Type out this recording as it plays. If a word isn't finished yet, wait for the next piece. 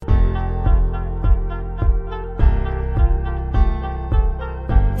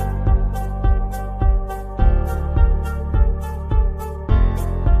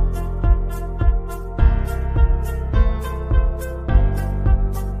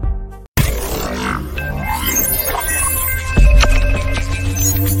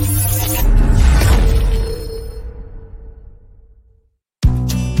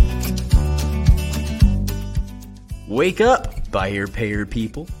Wake up, buyer payer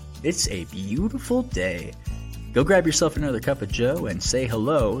people. It's a beautiful day. Go grab yourself another cup of joe and say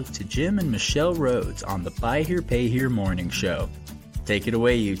hello to Jim and Michelle Rhodes on the Buy Here Pay Here morning show. Take it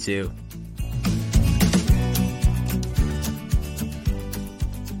away, you two.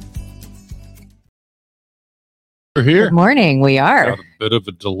 We're here. Good morning. We are. Got a bit of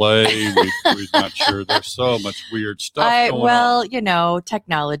a delay. We're not sure. There's so much weird stuff going on. You know,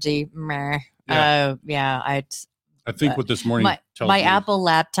 technology. Meh. I think what this morning tells my me, Apple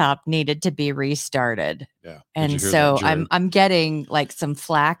laptop needed to be restarted. Yeah. And so I'm getting like some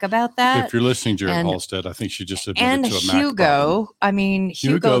flack about that. If you're listening, Jared Halstead, I think she just admitted and to a Hugo. Mac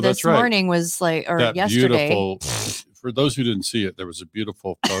Hugo this morning was like, or that yesterday. Beautiful, for those who didn't see it, there was a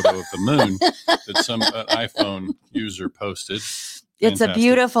beautiful photo of the moon that some iPhone user posted. It's Fantastic. a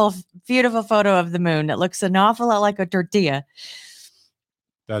beautiful, beautiful photo of the moon. It looks an awful lot like a tortilla.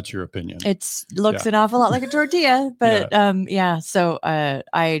 That's your opinion. It looks an awful lot like a tortilla, but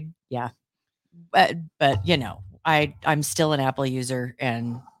but you know, I'm still an Apple user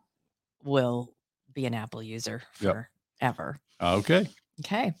and will be an Apple user forever. Okay.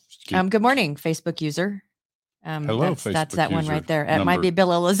 Good morning, Facebook user. Hello, that's Facebook that one user. right there. It might be Bill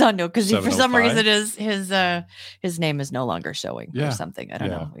Elizondo because for some reason his name is no longer showing or something. I don't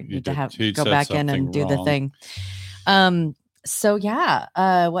know. We need to go back in and do the thing.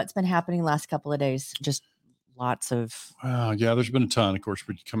 What's been happening last couple of days? Just lots of. There's been a ton. Of course,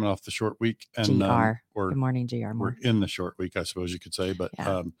 we're coming off the short week, and Good morning, GR Moore. We're in the short week, I suppose you could say. But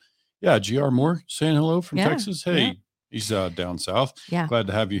GR Moore saying hello from Texas. Hey, he's down south. Yeah, glad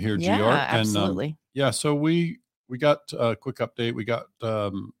to have you here, GR. Absolutely. So we got a quick update. We got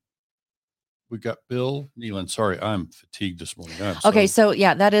Bill Nealon. Sorry, I'm fatigued this morning.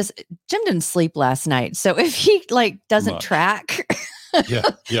 That is Jim didn't sleep last night. So if he doesn't track,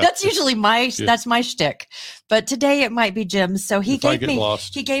 that's usually that's my shtick. But today it might be Jim's. So he gave me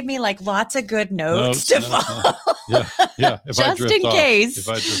lots of good notes to follow. If just in case. If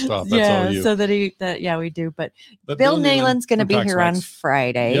I drift off, that's all you. So we do. But Bill Nealon's going to be here on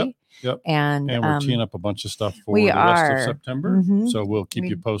Friday. Yep. And we're teeing up a bunch of stuff for the rest of September. Mm-hmm. So we'll keep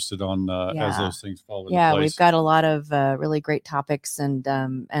you posted on as those things fall into place. Yeah, we've got a lot of really great topics and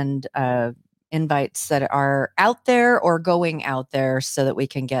invites that are out there or going out there so that we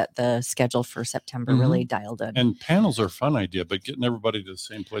can get the schedule for September really dialed in. And panels are a fun idea, but getting everybody to the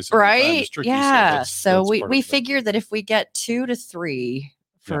same place. Right. Yeah. So we figure that if we get 2 to 3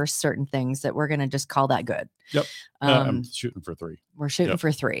 for certain things that we're going to just call that good. Yep. I'm shooting for 3. We're shooting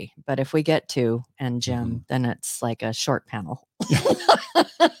for 3, but if we get 2 and Jim, then it's like a short panel.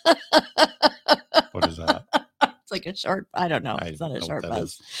 What is that? It's like a short, I don't know. It's not a short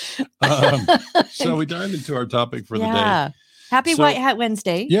buzz. So we dive into our topic for the day. Happy White Hat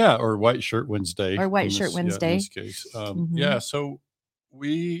Wednesday. Yeah. Or White Shirt Wednesday. Or White Shirt Wednesday. In this case. So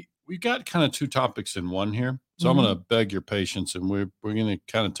we got kind of 2 topics in one here. So I'm going to beg your patience, and we're going to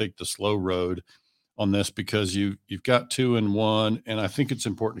kind of take the slow road on this because you've got 2 in one, and I think it's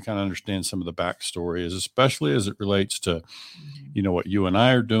important to kind of understand some of the backstory, especially as it relates to, what you and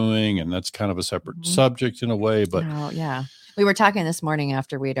I are doing, and that's kind of a separate subject in a way. But we were talking this morning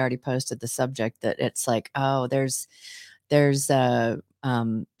after we had already posted the subject that it's like, there's some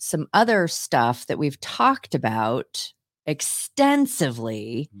other stuff that we've talked about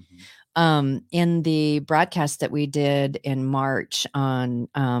extensively. In the broadcast that we did in March on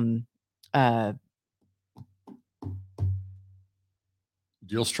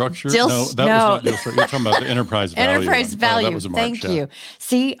deal structure. Was not deal structure. You're talking about the enterprise value. Enterprise value. That was March, Thank you.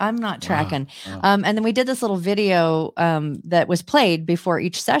 See, I'm not tracking. And then we did this little video that was played before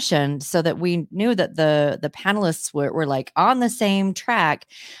each session so that we knew that the panelists were like on the same track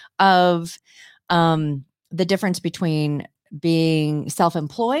of the difference between being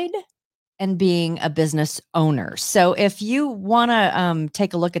self-employed and being a business owner. So if you want to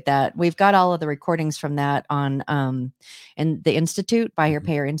take a look at that, we've got all of the recordings from that on in the Institute, Buy Here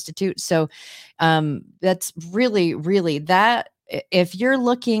Pay Here Institute. So that's really, really that. If you're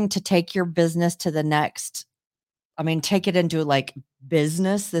looking to take your business to the next, take it into like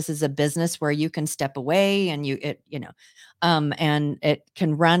business. This is a business where you can step away and and it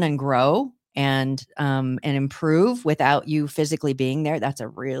can run and grow and improve without you physically being there. That's a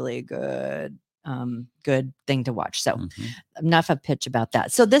really good thing to watch. So enough of pitch about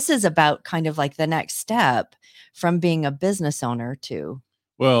that. So this is about kind of like the next step from being a business owner to.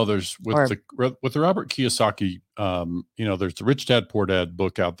 Well, there's with the Robert Kiyosaki, there's the Rich Dad Poor Dad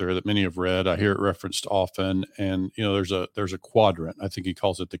book out there that many have read. I hear it referenced often, and there's a quadrant. I think he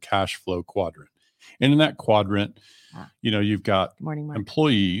calls it the cash flow quadrant. And in that quadrant, you've got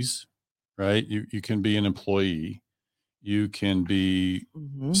employees. Right. You can be an employee. You can be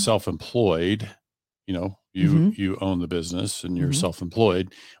Mm-hmm. self-employed. You know, you own the business and you're Mm-hmm.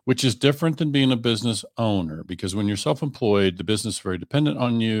 self-employed, which is different than being a business owner, because when you're self-employed, the business is very dependent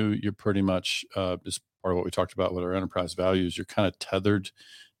on you. You're pretty much, just part of what we talked about with our enterprise values, you're kind of tethered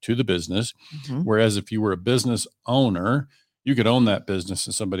to the business. Mm-hmm. Whereas if you were a business owner, you could own that business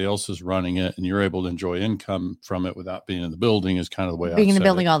and somebody else is running it and you're able to enjoy income from it without being in the building, is kind of the way being I in the said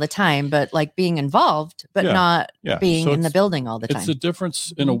building it. all the time, but like being involved, but not being So in the building all the time. It's a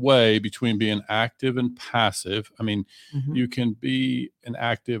difference in a way between being active and passive. I mean, you can be an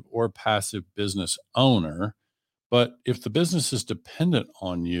active or passive business owner, but if the business is dependent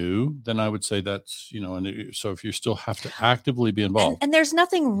on you, then I would say that's, you know, and so if you still have to actively be involved. And there's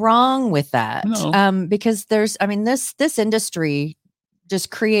nothing wrong with that. No. Because there's, I mean, this industry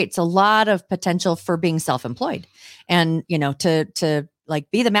just creates a lot of potential for being self-employed and, you know, to like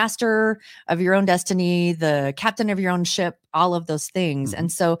be the master of your own destiny, the captain of your own ship, all of those things.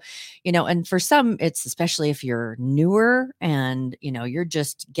 And so, you know, and for some, it's especially if you're newer and, you know, you're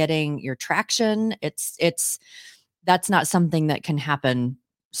just getting your traction, that's not something that can happen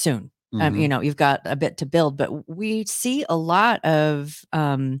soon. You know, you've got a bit to build, but we see a lot of,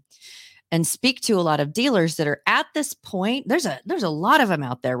 and speak to a lot of dealers that are at this point. There's a lot of them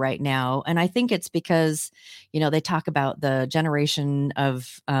out there right now. And I think it's because, you know, they talk about the generation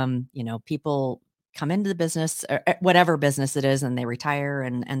of, you know, people come into the business or whatever business it is, and they retire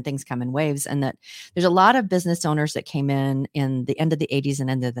and things come in waves. And that there's a lot of business owners that came in the end of the 80s and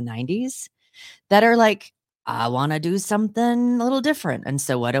into the 90s that are like, I want to do something a little different. And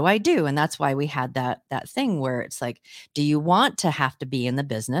so what do I do? And that's why we had that thing where it's like, do you want to have to be in the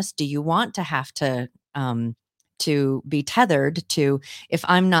business? Do you want to have to be tethered to, if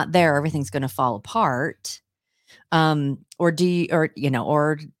I'm not there, everything's going to fall apart? Or do you, or, you know,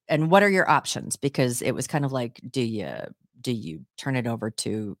 or, and what are your options? Because it was kind of like, do you turn it over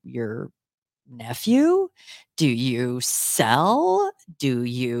to your nephew? Do you sell? Do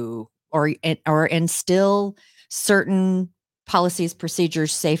you or instill certain policies,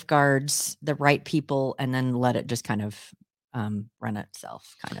 procedures, safeguards, the right people, and then let it just kind of run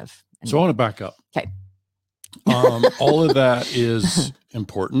itself, kind of? So I want to back up. Okay. All of that is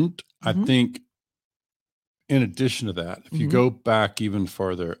important. I think in addition to that, if you go back even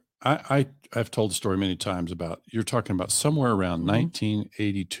farther, I've told the story many times about, you're talking about somewhere around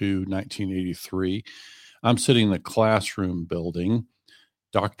 1982, 1983. I'm sitting in the classroom building.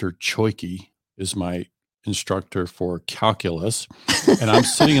 Dr. Choiky is my instructor for calculus. And I'm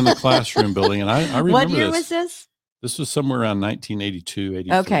sitting in the classroom building, and I remember what year was this? This was somewhere around 1982,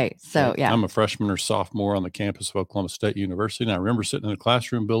 83. Okay, so yeah. I'm a freshman or sophomore on the campus of Oklahoma State University, and I remember sitting in a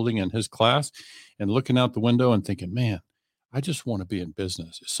classroom building in his class and looking out the window and thinking, man, I just want to be in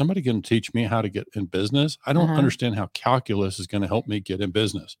business. Is somebody going to teach me how to get in business? I don't understand how calculus is going to help me get in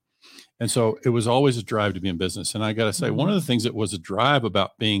business. And so it was always a drive to be in business. And I got to say, one of the things that was a drive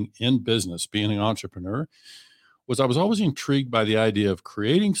about being in business, being an entrepreneur, was I was always intrigued by the idea of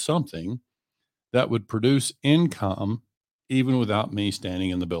creating something that would produce income even without me standing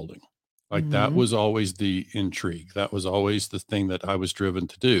in the building. Like that was always the intrigue. That was always the thing that I was driven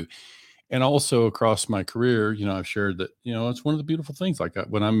to do. And also across my career, you know, I've shared that, you know, it's one of the beautiful things. Like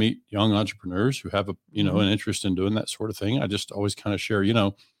when I meet young entrepreneurs who have a, you know, an interest in doing that sort of thing, I just always kind of share, you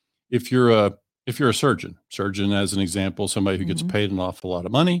know, if you're a surgeon as an example, somebody who gets paid an awful lot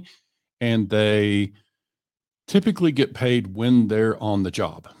of money, and they typically get paid when they're on the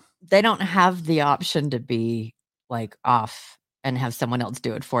job. They don't have the option to be like off and have someone else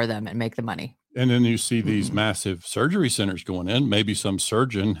do it for them and make the money. And then you see these massive surgery centers going in. Maybe some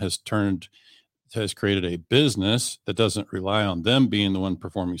surgeon has created a business that doesn't rely on them being the one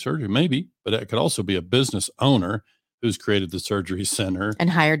performing surgery. Maybe, but it could also be a business owner who's created the surgery center and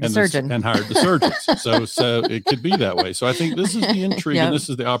hired the surgeon and hired the surgeons. So it could be that way. So I think this is the intrigue and this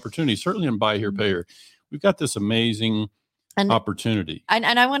is the opportunity. Certainly in Buy Here, Pay Here, we've got this amazing opportunity. And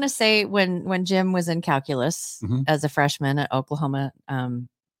I want to say when Jim was in calculus as a freshman at Oklahoma,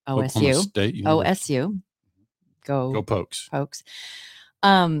 Oklahoma State University. OSU, go Pokes.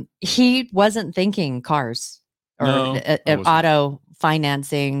 He wasn't thinking cars or auto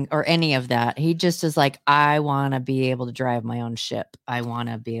financing or any of that. He just is like, I want to be able to drive my own ship. I want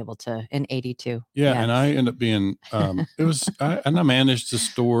to be able to in 82. Yeah. And I ended up being, I managed a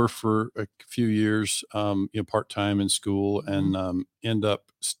store for a few years, you know, part-time in school, and end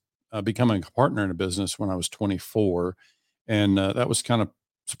up becoming a partner in a business when I was 24. And that was kind of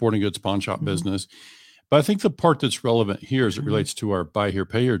sporting goods pawn shop business. But I think the part that's relevant here as it relates to our Buy Here,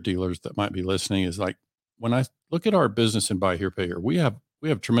 Pay Here dealers that might be listening is like, when I look at our business in Buy Here, Pay Here, we have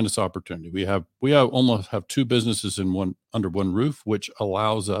have tremendous opportunity. We almost have two businesses under one roof, which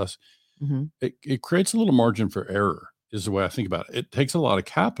allows us, it creates a little margin for error is the way I think about it. It takes a lot of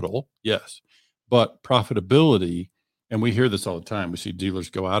capital, yes, but profitability, and we hear this all the time. We see dealers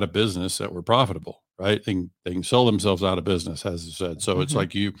go out of business that were profitable, right? They can sell themselves out of business, as I said. So it's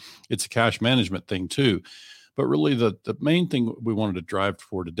like it's a cash management thing too. But really the main thing we wanted to drive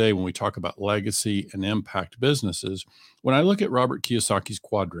for today when we talk about legacy and impact businesses, when I look at Robert Kiyosaki's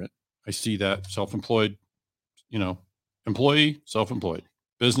quadrant, I see that self-employed, employee, self-employed,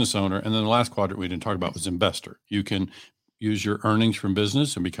 business owner. And then the last quadrant we didn't talk about was investor. You can use your earnings from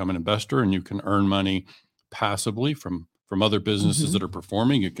business and become an investor, and you can earn money passively from other businesses that are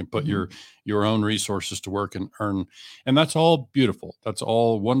performing. You can put your own resources to work and earn. And that's all beautiful. That's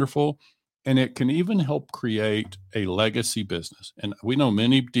all wonderful. And it can even help create a legacy business. And we know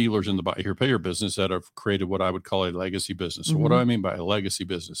many dealers in the buy here, pay here business that have created what I would call a legacy business. So what do I mean by a legacy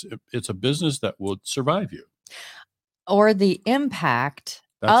business? It's a business that will survive you. Or the impact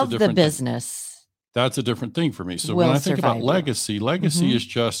of the business. That's a different thing for me. So when I think about legacy is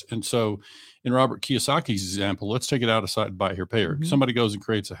just, and so in Robert Kiyosaki's example, let's take it outside buy here, pay here. Somebody goes and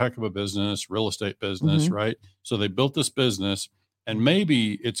creates a heck of a business, real estate business, right? So they built this business, and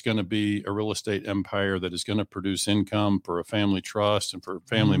maybe it's going to be a real estate empire that is going to produce income for a family trust and for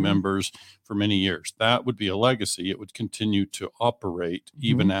family members for many years. That would be a legacy. It would continue to operate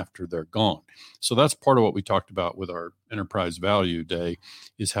even after they're gone. So that's part of what we talked about with our enterprise value day,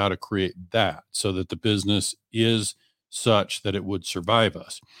 is how to create that so that the business is such that it would survive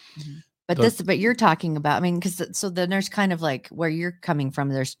us. But you're talking about, I mean, because so then there's kind of like where you're coming from.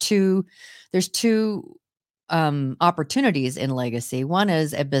 There's two opportunities in legacy. One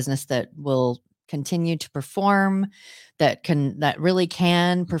is a business that will continue to perform, that really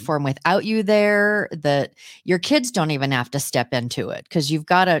can perform without you there, that your kids don't even have to step into it because you've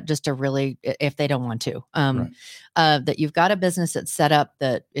got if they don't want to, that you've got a business that's set up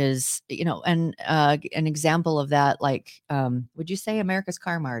that is, and an example of that, like, would you say America's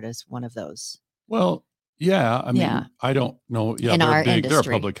Car Mart is one of those? Well, yeah. I mean, I don't know. Yeah, they're big. They're a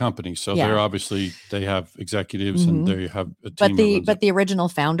public company. So they're obviously, they have executives and they have a team. But the original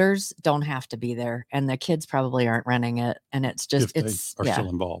founders don't have to be there, and the kids probably aren't running it. And it's just, they are still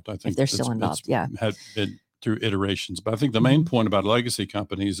involved. I think if they're still involved. Had been through iterations. But I think the main point about legacy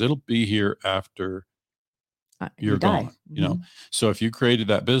companies, it'll be here after you're gone, So if you created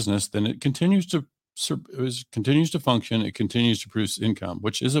that business, then it continues to function. It continues to produce income,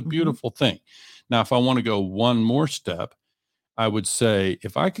 which is a beautiful thing. Now, if I want to go one more step, I would say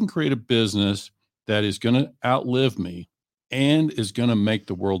if I can create a business that is going to outlive me and is going to make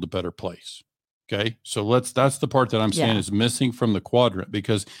the world a better place. Okay. So that's the part that I'm saying is missing from the quadrant,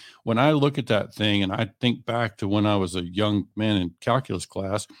 because when I look at that thing and I think back to when I was a young man in calculus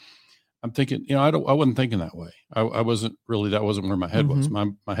class, I'm thinking, I wasn't thinking that way. I wasn't really, that wasn't where my head was.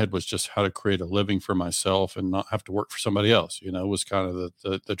 My head was just how to create a living for myself and not have to work for somebody else, was kind of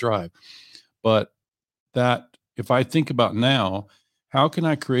the drive. But that, if I think about now, how can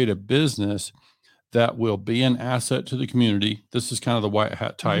I create a business that will be an asset to the community? This is kind of the white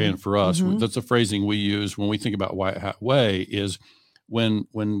hat tie-in for us. That's a phrasing we use when we think about white hat way, is when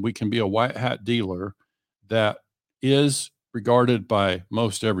we can be a white hat dealer that is regarded by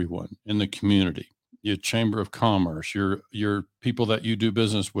most everyone in the community, your chamber of commerce, your people that you do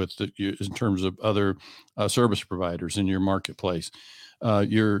business with, in terms of other service providers in your marketplace,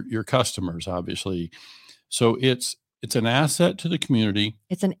 your customers, obviously. So it's an asset to the community.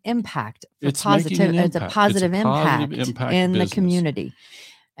 It's an impact. It's a positive impact in the community.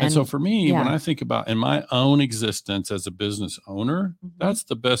 And so for me, when I think about in my own existence as a business owner, that's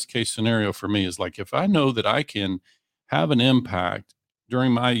the best case scenario for me, is like, if I know that I can have an impact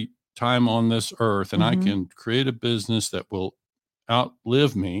during my time on this earth, and I can create a business that will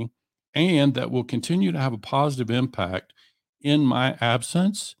outlive me and that will continue to have a positive impact in my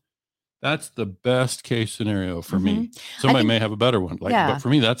absence, that's the best case scenario for me. Somebody may have a better one, but for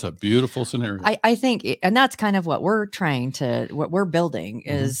me, that's a beautiful scenario. I think, and that's kind of what we're what we're building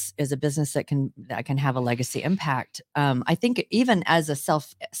is a business that can have a legacy impact. I think even as a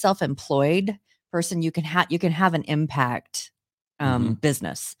self-employed person, you can have an impact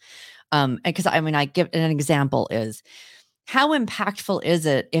business. Because I give an example is, how impactful is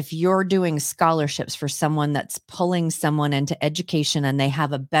it if you're doing scholarships for someone that's pulling someone into education and they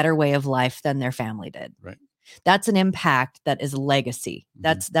have a better way of life than their family did? Right. That's an impact that is legacy.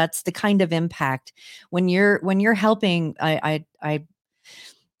 That's the kind of impact when you're helping.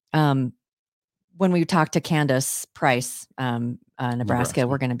 When we talked to Candace Price, Nebraska,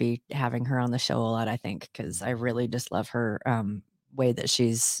 we're going to be having her on the show a lot, I think, because I really just love her way that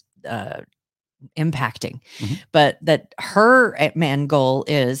she's impacting, but that her main goal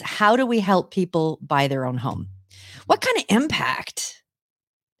is, how do we help people buy their own home? What kind of impact?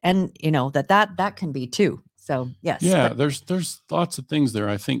 And that can be too. So yes. Yeah, there's lots of things there.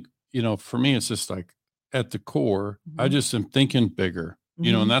 I think, for me, it's just like at the core, I just am thinking bigger,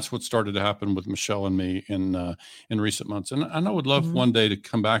 and that's what started to happen with Michelle and me in recent months. And I would love one day to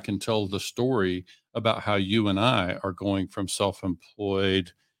come back and tell the story about how you and I are going from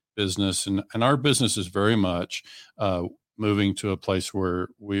self-employed business, and our business is very much moving to a place where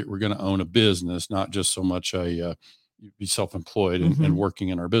we're going to own a business, not just so much be self-employed and working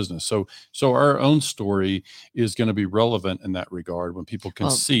in our business. So our own story is going to be relevant in that regard when people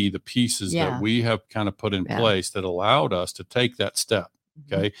can see the pieces that we have kind of put in place that allowed us to take that step.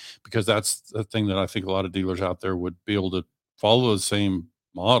 Okay. Because that's the thing that I think a lot of dealers out there would be able to follow the same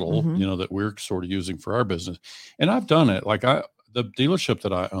model, that we're sort of using for our business. And I've done it. Like the dealership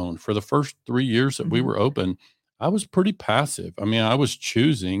that I owned for the first 3 years that we were open, I was pretty passive. I mean, I was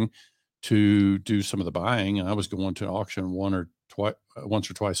choosing to do some of the buying, and I was going to an auction once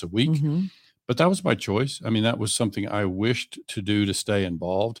or twice a week, but that was my choice. I mean, that was something I wished to do to stay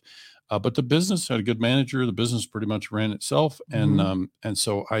involved. But the business had a good manager. The business pretty much ran itself. And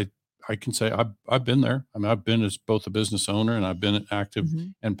so I can say I've been there. I mean, I've been as both a business owner, and I've been active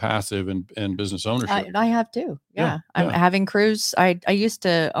and passive in business ownership. I have too. Yeah. I'm having crews. I used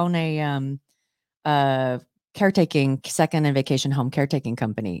to own a caretaking, second and vacation home caretaking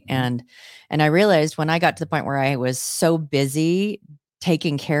company. And I realized when I got to the point where I was so busy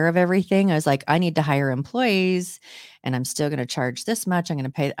taking care of everything, I was like, I need to hire employees, and I'm still going to charge this much. I'm going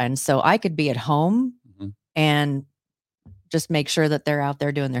to pay. And so I could be at home and just make sure that they're out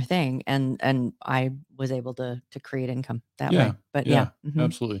there doing their thing. And I was able to create income that way. But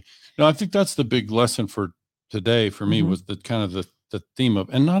absolutely. No, I think that's the big lesson for today for me was the kind of the theme of,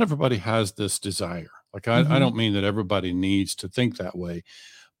 and not everybody has this desire. Like, I don't mean that everybody needs to think that way,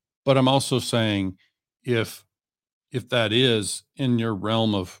 but I'm also saying if that is in your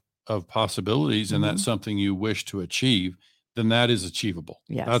realm of possibilities and that's something you wish to achieve, then that is achievable.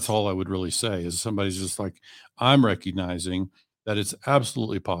 Yes. That's all I would really say is somebody's just like, I'm recognizing that it's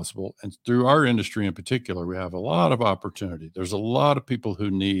absolutely possible. And through our industry in particular, we have a lot of opportunity. There's a lot of people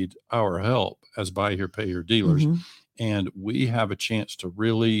who need our help as buy here, pay here dealers. And we have a chance to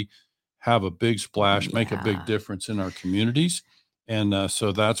really have a big splash, make a big difference in our communities. And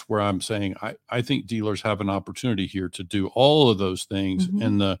so that's where I'm saying I think dealers have an opportunity here to do all of those things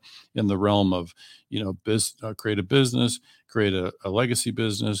in the realm of, create a business, create a legacy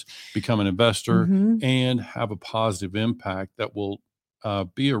business, become an investor, and have a positive impact that will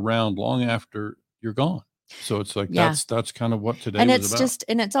be around long after you're gone. So it's like that's kind of what today and was about.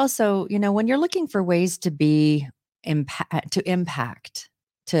 And it's also, when you're looking for ways to be impact,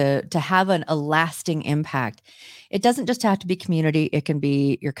 to have a lasting impact, it doesn't just have to be community. It can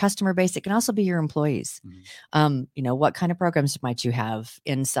be your customer base. It can also be your employees. What kind of programs might you have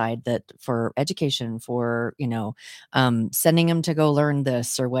inside that for education, for, sending them to go learn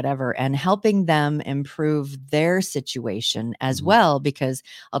this or whatever, and helping them improve their situation as well. Because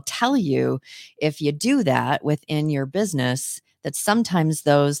I'll tell you, if you do that within your business, that sometimes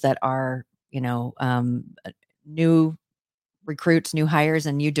those that are, new recruits, new hires,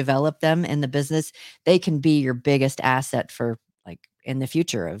 and you develop them in the business, they can be your biggest asset for like in the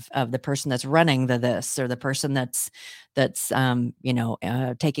future of the person that's running this or the person that's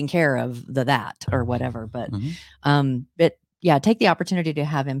taking care of that or whatever. But take the opportunity to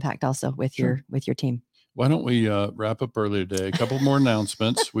have impact also with your team. Why don't we wrap up early today? A couple more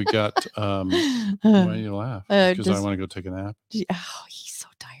announcements. We got why do you laugh? Because I want to go take a nap. Oh, he's so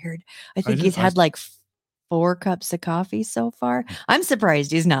tired. I think he's had like 4 cups of coffee so far. I'm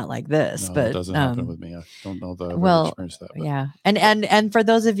surprised he's not like this, but it doesn't happen with me. I don't know that I've ever experienced that. But. Yeah. And for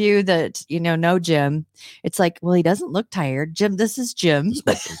those of you that, know Jim, it's like, well, he doesn't look tired. Jim, this is Jim.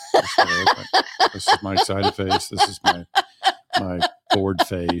 This is my excited face. This is my bored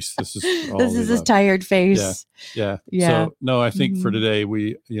face. This is his tired face. Yeah. So no, I think for today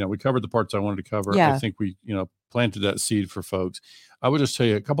we covered the parts I wanted to cover. I think we, planted that seed for folks. I would just tell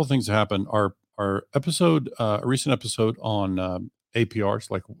you a couple of things that happened. Our episode, a recent episode on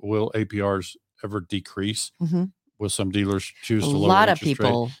APRs, like will APRs ever decrease? Will some dealers choose to lower interest rate? A lot of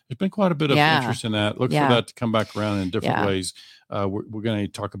people. There's been quite a bit of interest in that. Look for that to come back around in different ways. We're going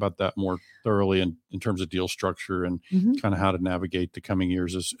to talk about that more thoroughly in terms of deal structure and kind of how to navigate the coming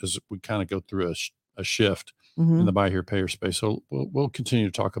years as we kind of go through a shift in the buy here, pay here space. So we'll continue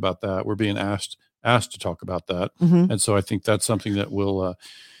to talk about that. We're being asked to talk about that. And so I think that's something that will,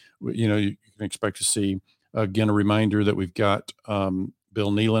 you can expect to see. Again, a reminder that we've got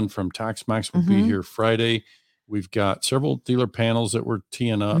Bill Nealon from TaxMax will be here Friday. We've got several dealer panels that we're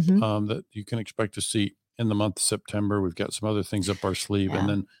teeing up that you can expect to see in the month of September. We've got some other things up our sleeve. And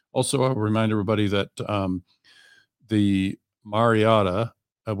then also I'll remind everybody that the Marietta,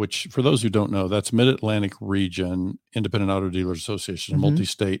 which for those who don't know, that's Mid-Atlantic Region Independent Auto Dealers Association, a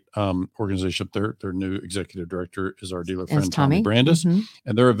multi-state organization up there. Their new executive director is our dealer friend, Tommy Brandis.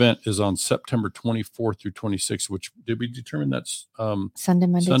 And their event is on September 24th through 26th, which did we determine that's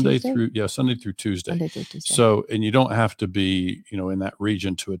Sunday through Tuesday? Sunday through Tuesday. Sunday through Tuesday. So, and you don't have to be, in that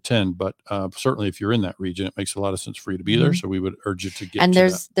region to attend, but certainly if you're in that region, it makes a lot of sense for you to be there. So we would urge you to get and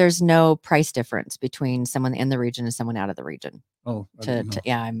there's no price difference between someone in the region and someone out of the region. Oh,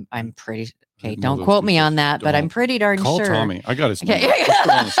 I'm pretty okay. Don't quote me on that, but I'm pretty darn sure. Call Tommy. I got his number.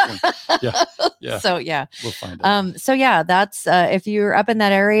 Yeah. So we'll find out. So that's if you're up in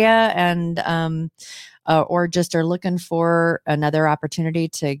that area and or just are looking for another opportunity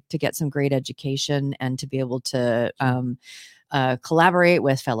to get some great education and to be able to collaborate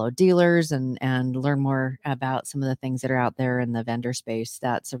with fellow dealers and learn more about some of the things that are out there in the vendor space.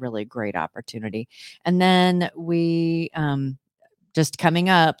 That's a really great opportunity. And then we just coming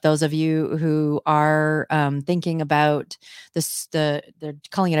up, those of you who are thinking about this, they're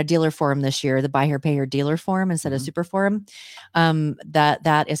calling it a dealer forum this year, the Buy Here, Pay Here dealer forum instead of super forum.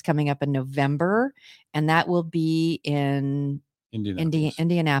 That is coming up in November, and that will be in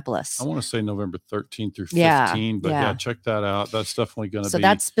Indianapolis. I want to say November 13th through 15th, but check that out. That's definitely going to be. So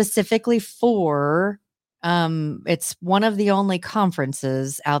that's specifically for. It's one of the only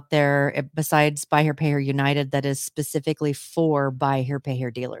conferences out there besides Buy Here, Pay Here United that is specifically for Buy Here, Pay Here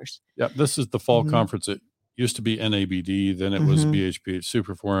dealers. Yeah, this is the fall conference. It used to be NABD, then it was BHPH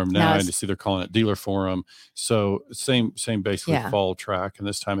Super Forum. Now I see they're calling it Dealer Forum. So same basically fall track, and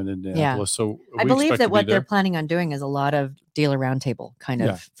this time in Indianapolis. So I believe that what they're planning on doing is a lot of dealer roundtable kind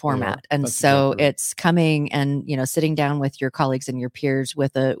of format. And so it's coming and, sitting down with your colleagues and your peers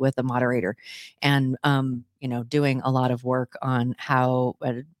with a moderator and, doing a lot of work on how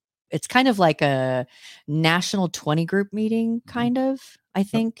it's kind of like a national 20 group meeting kind of, I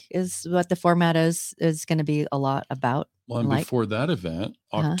think is what the format is going to be a lot about. Well, and before that event,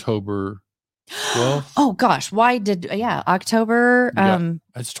 October 12th. Oh gosh. Why did, October.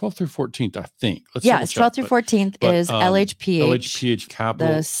 It's 12th through 14th, I think. It's 12th through 14th is LHPH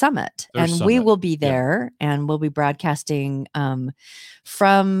Capital, the summit. We will be there and we'll be broadcasting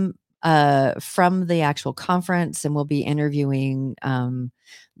from the actual conference, and we'll be interviewing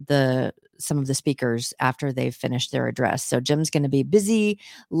some of the speakers after they've finished their address. So Jim's going to be busy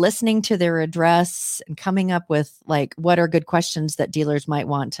listening to their address and coming up with what are good questions that dealers might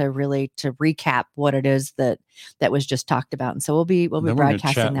want to recap what it is that was just talked about. And so we'll be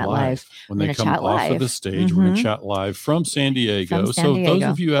broadcasting that live. When they come off of the stage, we're going to chat live from San Diego. So those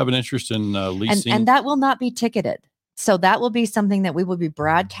of you who have an interest in leasing. And that will not be ticketed. So that will be something that we will be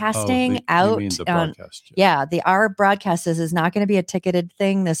broadcasting out. You mean the broadcast? Our broadcast is not going to be a ticketed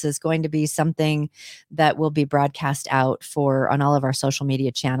thing. This is going to be something that will be broadcast out on all of our social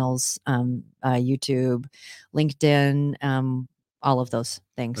media channels, YouTube, LinkedIn, all of those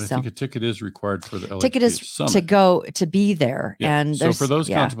things. But I think a ticket is required for the LHPH ticket is summit. to be there. Yeah. And so for those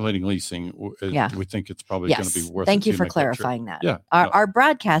contemplating leasing, we think it's probably going to be worth it. Thank you for clarifying that. Yeah. Our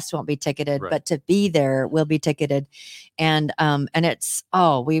broadcast won't be ticketed, but to be there will be ticketed. And it's,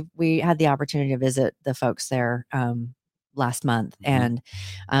 we had the opportunity to visit the folks there last month and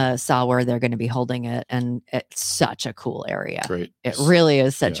saw where they're going to be holding it. And it's such a cool area. Great. It really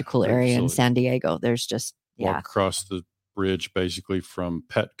is such a cool area in San Diego. There's just, walk across the bridge basically from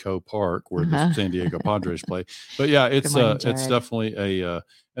Petco Park where the San Diego Padres play. But it's definitely a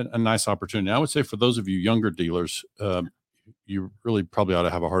nice opportunity. I would say for those of you younger dealers, you really probably ought to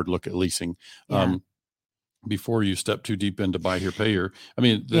have a hard look at leasing before you step too deep into Buy Here, Pay Here. I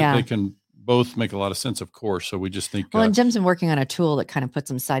mean, they can both make a lot of sense, of course. So we just think. Well, and Jim's been working on a tool that kind of puts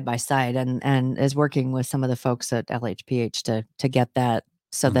them side by side and is working with some of the folks at LHPH to get that.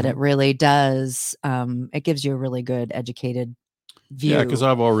 So that it really does, it gives you a really good educated view. Yeah, because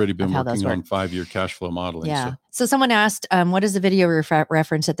I've already been working on 5-year cash flow modeling. Yeah. So someone asked, what is the video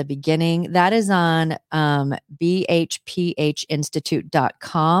reference at the beginning? That is on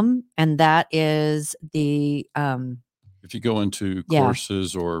BHPHinstitute.com. And that is the... if you go into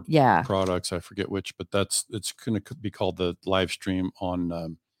courses or products, I forget which, but it's going to be called the live stream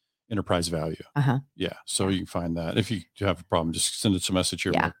on... enterprise value. Yeah. So you can find that. If you have a problem, just send us a message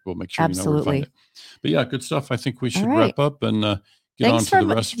here. We'll make sure you know where to find it. But good stuff. I think we should wrap up and get on to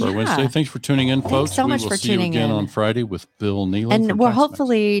the rest of our Wednesday. Thanks for tuning in, folks. Thanks so much for tuning in on Friday with Bill Nealon. And we're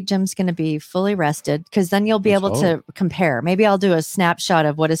hopefully Jim's going to be fully rested, because then you'll be able to compare. Maybe I'll do a snapshot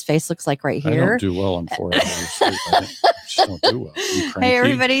of what his face looks like right here. I don't do well on 4 hours of sleep. I just don't do well. Hey,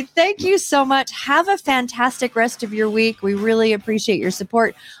 everybody. Thank you so much. Have a fantastic rest of your week. We really appreciate your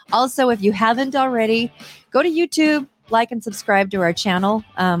support. Also, if you haven't already, go to YouTube, like and subscribe to our channel.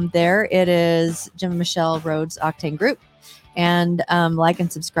 There it is, Jim and Michelle Rhodes Octane Group. And like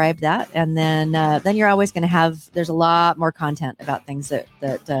and subscribe that, and then you're always going to have, there's a lot more content about things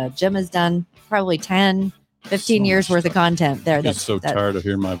that Jim has done, probably 10 15 years worth of content there. I'm so tired of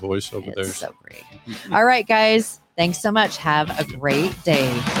hearing my voice over there. So great. All right, guys, thanks so much. Have a great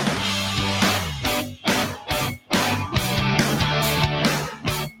day.